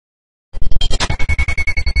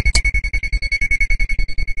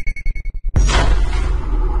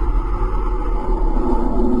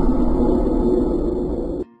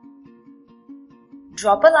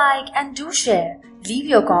Drop a like and do share. Leave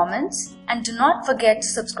your comments and do not forget to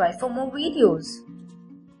subscribe for more videos.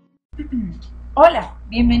 Hola,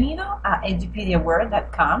 bienvenido a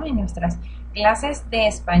edupediaworld.com en nuestras clases de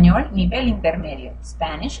español nivel intermedio,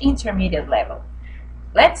 Spanish Intermediate Level.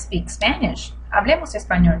 Let's speak Spanish. Hablemos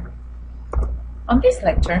español. On this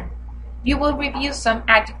lecture, you will review some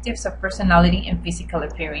adjectives of personality and physical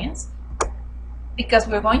appearance because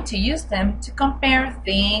we're going to use them to compare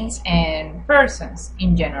things and persons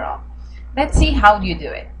in general. Let's see how you do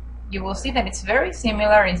it. You will see that it's very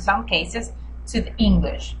similar in some cases to the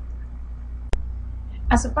English.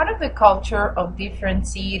 As a part of the culture of different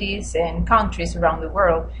cities and countries around the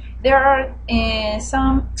world, there are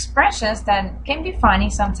some expressions that can be funny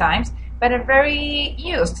sometimes, but are very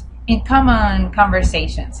used in common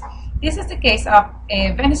conversations. This is the case of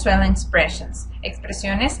Venezuelan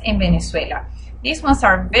expresiones en Venezuela. These ones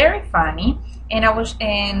are very funny and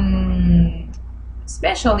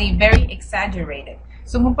especially very exaggerated.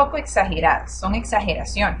 Son un poco exageradas, son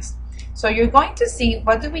exageraciones. So you're going to see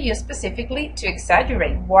what do we use specifically to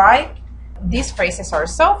exaggerate, why these phrases are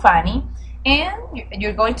so funny, and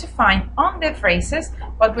you're going to find on the phrases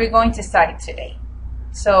what we're going to study today.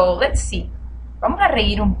 So let's see. Vamos a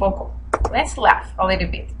reír un poco. Let's laugh a little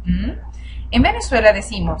bit. En Venezuela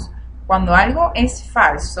decimos, cuando algo es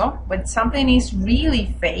falso, when something is really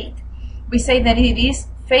fake, we say that it is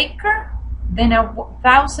faker than a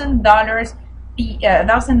 $1,000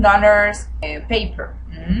 paper.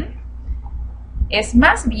 Es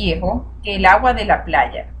más viejo que el agua de la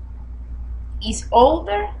playa. Is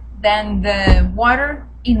older than the water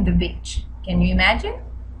in the beach. Can you imagine?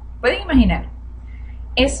 ¿Pueden imaginar?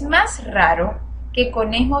 Es más raro que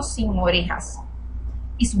conejo sin orejas.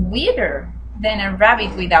 Is weirder than a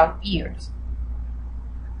rabbit without ears.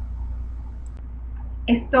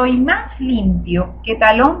 Estoy más limpio que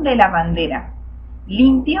talón de lavandera.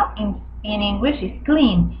 Limpio in English is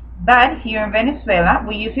clean, but here in Venezuela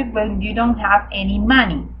we use it when you don't have any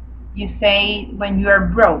money. You say when you are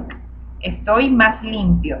broke. Estoy más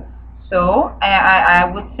limpio. So I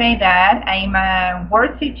would say that I'm a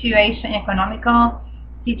worse situation, economical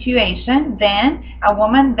situation than a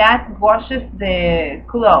woman that washes the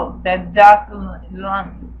clothes, that does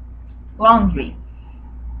laundry.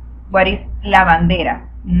 What is lavandera?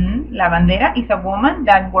 Lavandera is a woman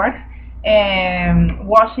that works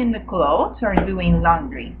washing the clothes or doing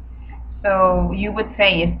laundry. So you would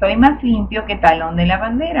say, estoy más limpio que talón de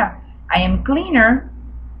lavandera. I am cleaner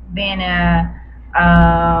than a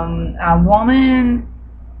woman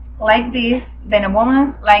like this,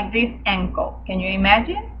 ankle. Can you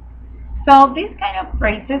imagine? So these kind of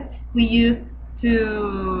phrases we use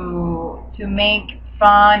to make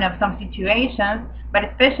fun of some situations, but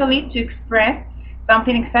especially to express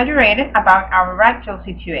something exaggerated about our actual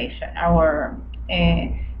situation, our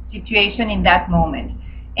situation in that moment.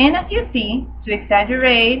 And as you see, to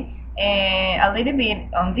exaggerate a little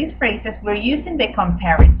bit on these phrases, we're using the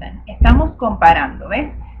comparison. Estamos comparando,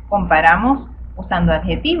 ¿ves? Comparamos usando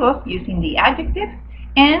adjetivos, using the adjectives,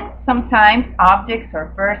 and sometimes objects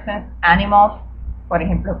or persons, animals, por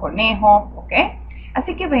ejemplo, conejo, ¿ok?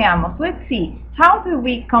 Así que veamos, let's see, how do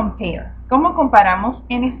we compare? ¿Cómo comparamos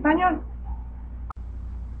en español?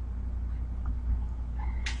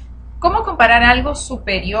 ¿Cómo comparar algo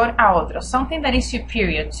superior a otro? Something that is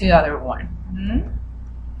superior to the other one.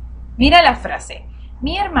 Mira la frase.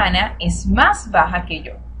 Mi hermana es más baja que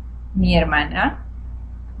yo. Mi hermana,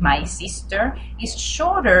 my sister, is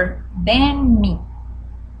shorter than me.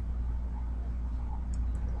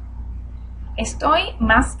 Estoy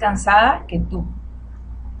más cansada que tú.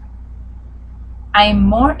 I'm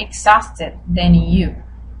more exhausted than you.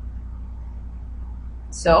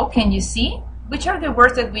 So, can you see? Which are the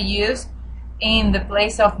words that we use in the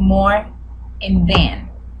place of more and than?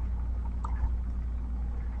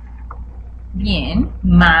 Bien,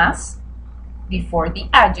 más, before the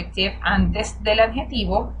adjective, antes del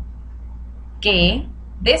adjetivo, que,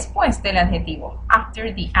 después del adjetivo,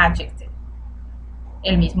 after the adjective.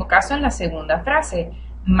 El mismo caso en la segunda frase,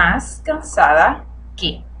 más cansada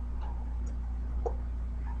que.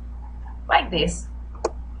 Like this.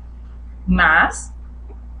 Más,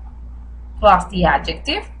 plus the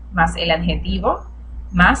adjective, más el adjetivo,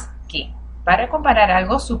 más que, para comparar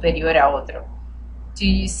algo superior a otro. Do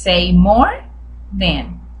you say more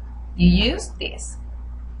than? You use this.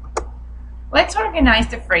 Let's organize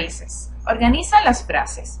the phrases. Organiza las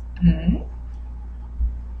frases.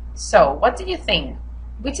 So, what do you think?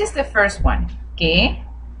 Which is the first one? Que,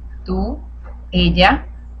 tú, ella,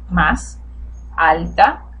 más,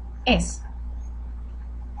 alta, es.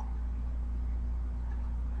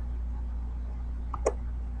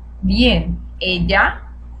 Bien, Ella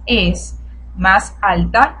es más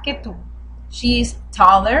alta que tú. She is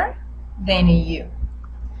taller than you.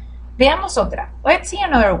 Veamos otra. Let's see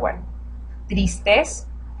another one. Tristes,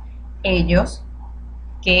 ellos,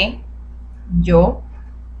 que, yo,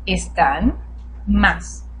 están,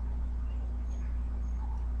 más.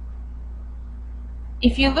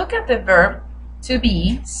 If you look at the verb to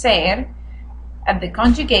be, ser, at the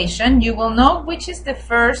conjugation, you will know which is the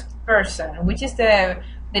first person, which is the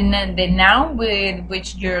noun with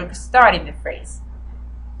which you're starting the phrase.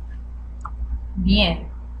 Bien,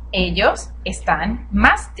 ellos están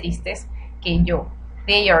más tristes que yo.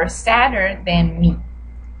 They are sadder than me.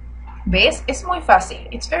 ¿Ves? Es muy fácil.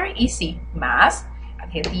 It's very easy. Más,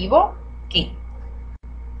 adjetivo, que.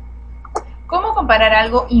 ¿Cómo comparar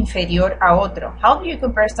algo inferior a otro? How do you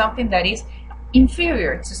compare something that is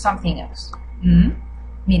inferior to something else?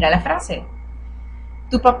 Mira la frase.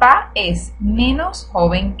 Tu papá es menos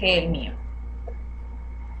joven que el mío.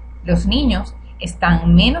 Los niños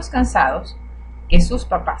están menos cansados que sus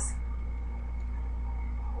papás.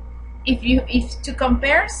 If to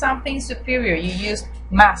compare something superior you use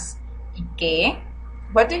más y que,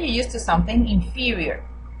 what do you use to something inferior?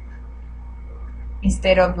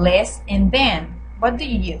 Instead of less and than, what do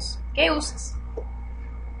you use? ¿Qué usas?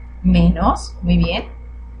 Menos, muy bien,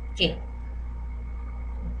 que.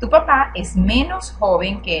 Tu papá es menos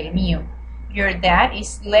joven que el mío. Your dad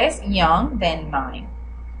is less young than mine.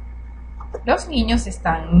 Los niños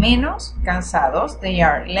están menos cansados. They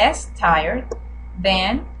are less tired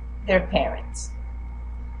than their parents.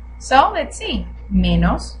 So, let's see.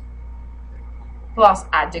 Menos plus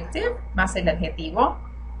adjective más el adjetivo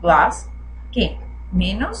plus que.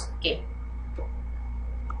 Menos que.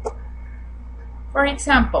 For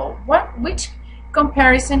example, which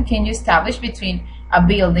comparison can you establish between a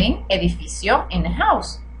building, edificio, and a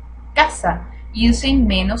house? Casa, using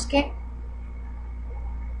menos que.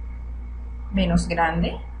 Menos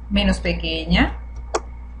grande, menos pequeña.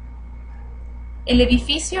 El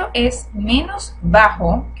edificio es menos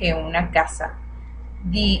bajo que una casa.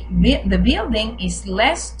 The building is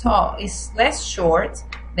less tall, is less short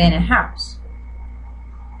than a house.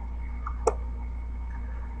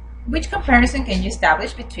 Which comparison can you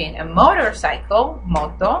establish between a motorcycle,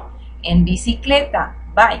 moto, and bicicleta,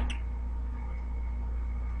 bike?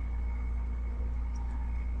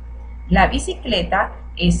 La bicicleta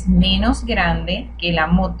es menos grande que la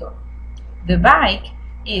moto. The bike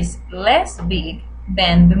is less big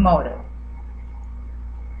than the motor.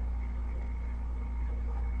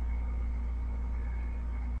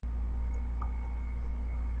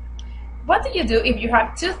 What do you do if you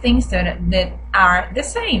have two things that are the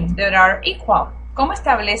same, that are equal? ¿Cómo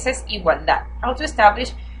estableces igualdad? How to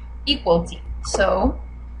establish equality? So,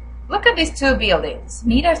 look at these two buildings.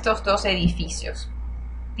 Mira estos dos edificios.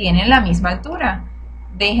 Tienen la misma altura.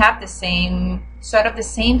 They have the same, sort of the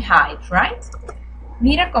same height, right?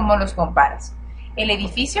 Mira cómo los comparas. El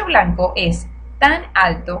edificio blanco es tan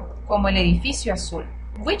alto como el edificio azul.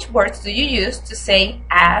 Which words do you use to say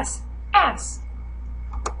as?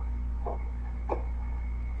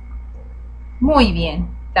 Muy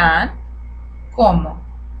bien. Tan, como.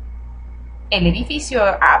 El edificio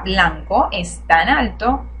blanco es tan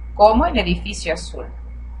alto como el edificio azul.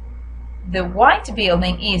 The white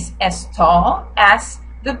building is as tall as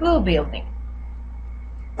the blue building.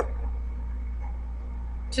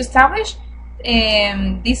 To establish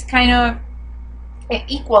this kind of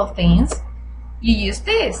equal things, you use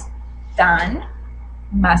this. Tan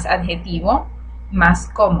más adjetivo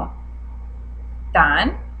más como.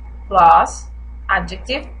 Tan plus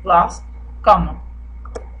adjective plus como.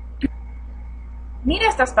 Mira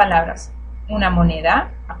estas palabras. Una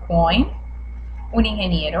moneda, a coin. Un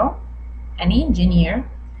ingeniero, an engineer.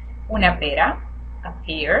 Una pera, a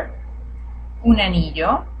pear. Un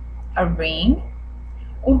anillo, a ring.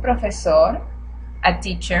 Un profesor, a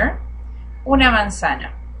teacher. Una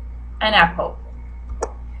manzana, an apple.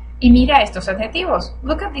 Y mira estos adjetivos.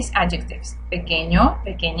 Look at these adjectives. Pequeño,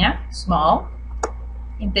 pequeña, small.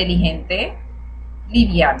 Inteligente,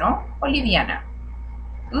 liviano o liviana.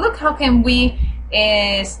 Look how can we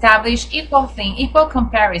establish equal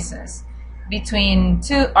comparisons between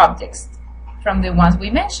two objects from the ones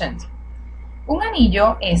we mentioned. Un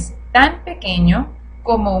anillo es tan pequeño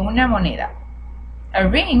como una moneda. A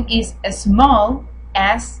ring is as small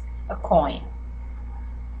as a coin.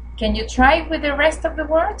 Can you try with the rest of the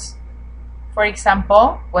words? For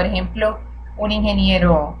example, por ejemplo, un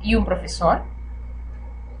ingeniero y un profesor.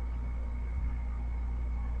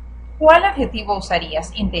 ¿Cuál adjetivo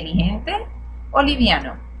usarías? ¿Inteligente o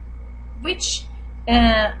liviano? Which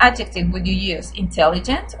adjective would you use?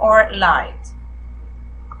 Intelligent or light?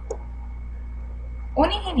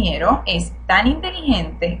 Un ingeniero es tan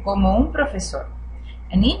inteligente como un profesor.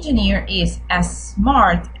 An engineer is as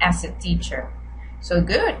smart as a teacher. So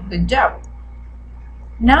good job.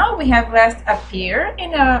 Now we have last appear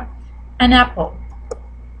in an apple.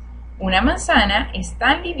 Una manzana es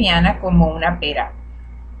tan liviana como una pera.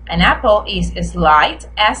 An apple is as light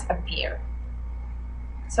as a pear.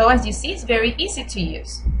 So as you see, it's very easy to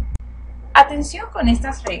use. Atención con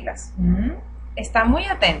estas reglas. Está muy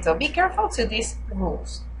atento. Be careful to these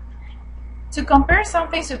rules. To compare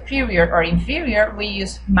something superior or inferior, we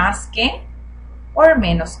use más que or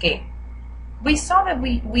menos que. We saw that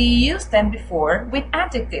we used them before with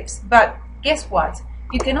adjectives, but guess what?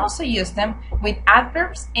 You can also use them with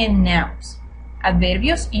adverbs and nouns.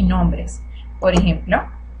 Adverbios y nombres. Por ejemplo,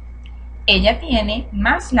 ella tiene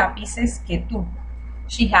más lápices que tú.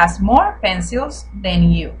 She has more pencils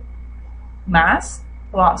than you. Más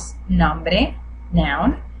plus nombre,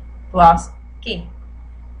 noun, plus que.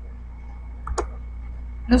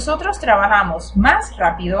 Nosotros trabajamos más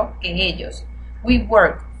rápido que ellos. We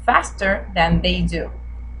work faster than they do.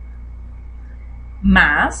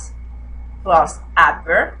 Más plus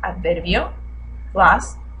adverb, adverbio,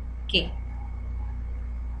 plus que.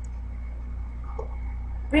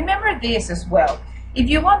 Remember this as well. If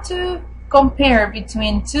you want to compare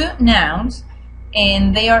between two nouns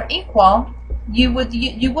and they are equal, you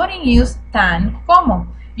wouldn't use tan como.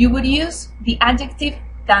 You would use the adjective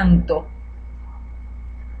tanto.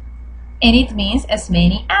 And it means as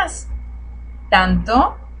many as.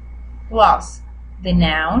 Tanto plus the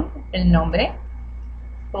noun, el nombre,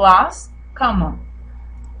 plus como,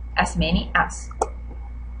 as many as.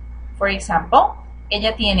 For example,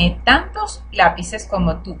 ella tiene tantos lápices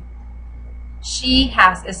como tú. She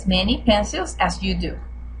has as many pencils as you do.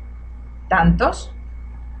 Tantos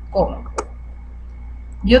como.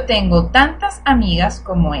 Yo tengo tantas amigas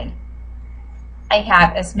como él. I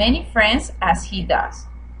have as many friends as he does.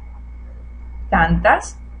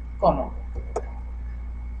 Tantas como.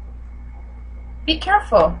 Be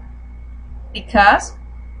careful, because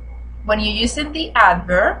when you use the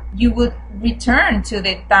adverb, you would return to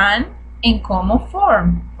the tan en como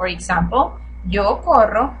form. For example, yo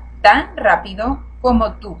corro tan rápido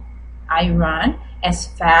como tú. I run as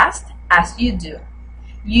fast as you do.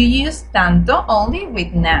 You use tanto only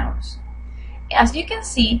with nouns. As you can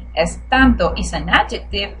see, as tanto is an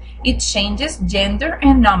adjective, it changes gender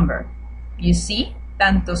and number. You see,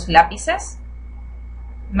 tantos lápices,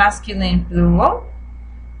 masculine plural,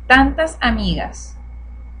 tantas amigas,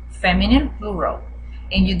 feminine plural.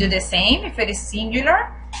 And you do the same if it is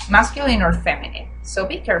singular, masculine or feminine. So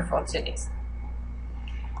be careful to this.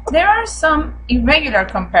 There are some irregular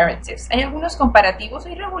comparatives. Hay algunos comparativos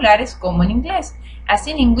irregulares como en inglés. As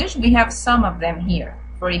in English, we have some of them here.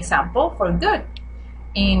 For example, for good.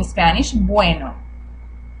 In Spanish, bueno.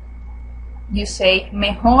 You say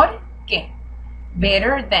mejor que,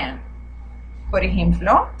 better than. Por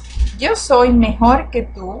ejemplo, yo soy mejor que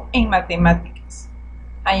tú en matemáticas.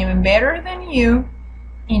 I am better than you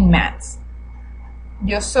in maths.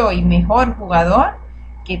 Yo soy mejor jugador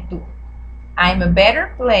que tú. I'm a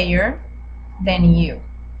better player than you.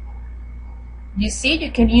 You see,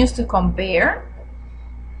 you can use to compare,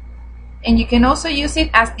 and you can also use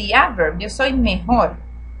it as the adverb. Yo soy mejor,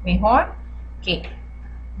 mejor que.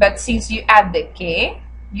 But since you add the que,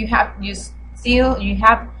 you have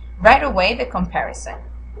right away the comparison.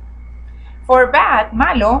 For bad,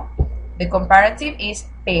 malo, the comparative is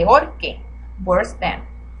peor que, worse than.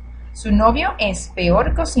 Su novio es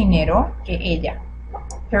peor cocinero que ella.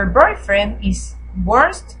 Her boyfriend is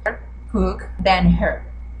worse cook than her.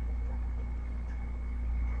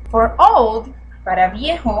 For old, para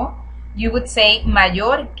viejo, you would say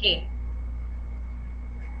mayor que,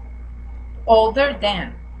 older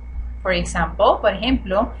than. For example, por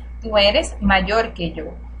ejemplo, tú eres mayor que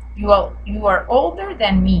yo. You are older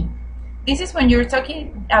than me. This is when you're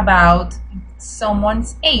talking about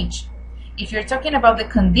someone's age. If you're talking about the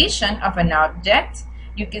condition of an object,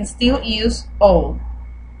 you can still use old.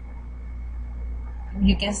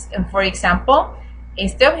 You can, for example,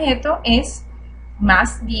 este objeto es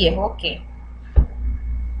más viejo que.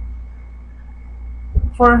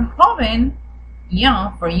 For joven,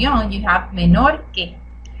 young, for young, you have menor que,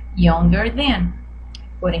 younger than.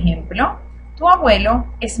 Por ejemplo, tu abuelo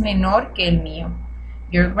es menor que el mío.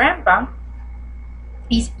 Your grandpa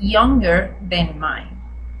is younger than mine.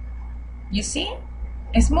 You see?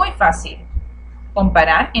 Es muy fácil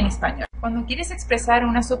comparar en español. Cuando quieres expresar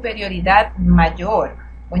una superioridad mayor,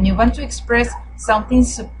 when you want to express something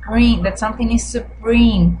supreme, that something is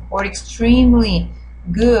supreme or extremely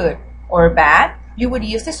good or bad, you would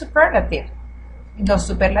use the superlative. los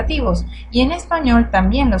superlativos. Y en español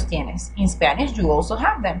también los tienes. In Spanish you also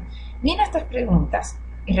have them. Mira estas preguntas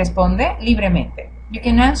y responde libremente. You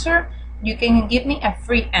can give me a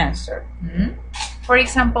free answer. For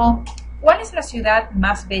example, ¿cuál es la ciudad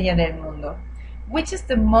más bella del mundo? Which is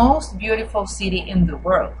the most beautiful city in the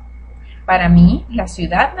world? Para mí, la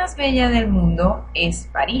ciudad más bella del mundo es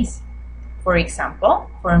París. For example,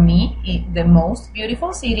 for me, the most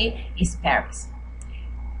beautiful city is Paris.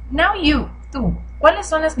 Now tú, ¿cuáles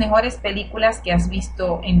son las mejores películas que has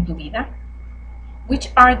visto en tu vida?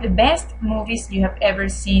 Which are the best movies you have ever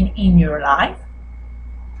seen in your life?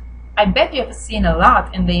 I bet you have seen a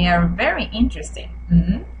lot and they are very interesting.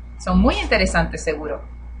 Son muy interesantes, seguro.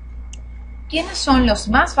 ¿Quiénes son los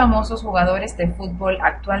más famosos jugadores de fútbol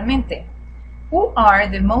actualmente? Who are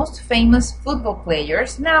the most famous football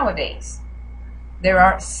players nowadays? There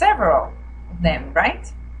are several of them, right?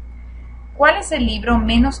 ¿Cuál es el libro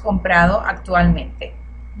menos comprado actualmente?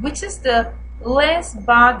 Which is the less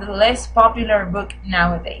bought, the less popular book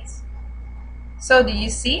nowadays? So do you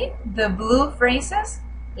see the blue phrases?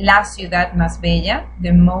 La ciudad más bella,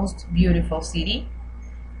 the most beautiful city.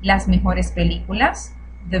 Las mejores películas,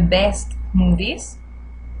 the best movies.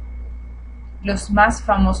 Los más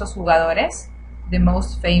famosos jugadores, the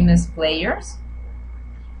most famous players.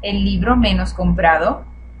 El libro menos comprado,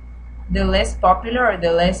 the less popular or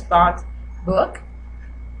the less bought book.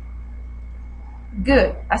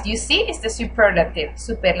 Good. As you see, it's the superlative,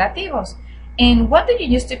 superlativos. And what do you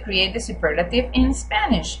use to create the superlative in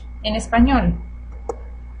Spanish? En español.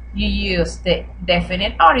 You use the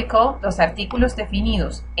definite article, los artículos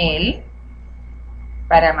definidos, el,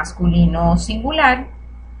 para masculino singular,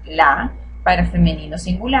 la, para femenino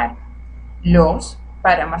singular, los,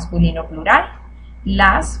 para masculino plural,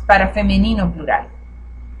 las, para femenino plural,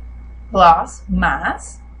 plus,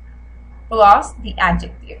 más, plus the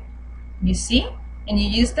adjective. You see? And you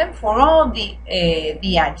use them for all the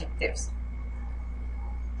adjectives.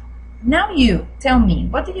 Now you, tell me,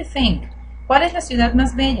 what do you think? ¿Cuál es la ciudad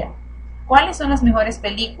más bella? ¿Cuáles son las mejores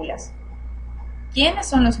películas? ¿Quiénes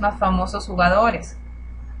son los más famosos jugadores?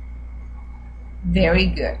 Very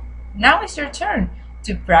good. Now it's your turn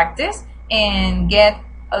to practice and get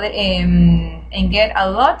a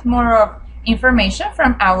lot more of information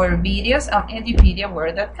from our videos on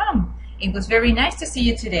edupediaword.com. It was very nice to see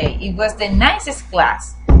you today. It was the nicest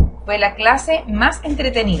class. Fue la clase más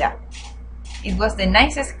entretenida. It was the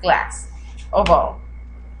nicest class of all.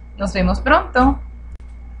 Nos vemos pronto.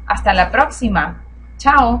 Hasta la próxima.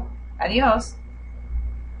 Chao. Adiós.